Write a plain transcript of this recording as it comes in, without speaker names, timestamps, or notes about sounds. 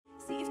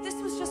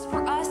was just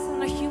for us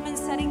in a human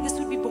setting, this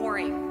would be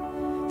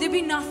boring. There'd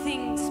be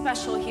nothing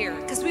special here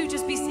because we would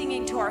just be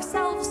singing to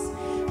ourselves.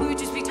 We would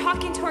just be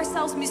talking to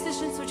ourselves.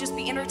 Musicians would just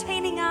be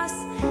entertaining us.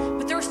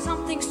 But there's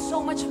something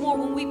so much more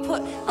when we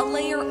put a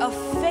layer of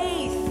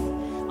faith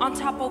on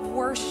top of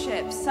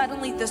worship.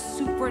 Suddenly the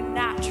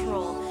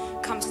supernatural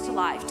comes to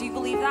life. Do you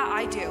believe that?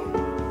 I do.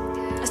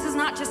 This is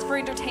not just for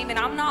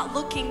entertainment. I'm not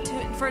looking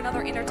for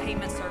another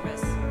entertainment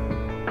service.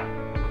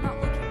 I'm not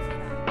looking for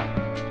that.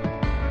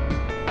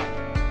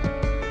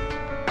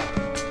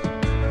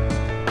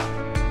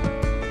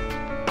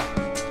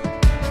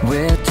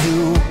 Where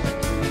to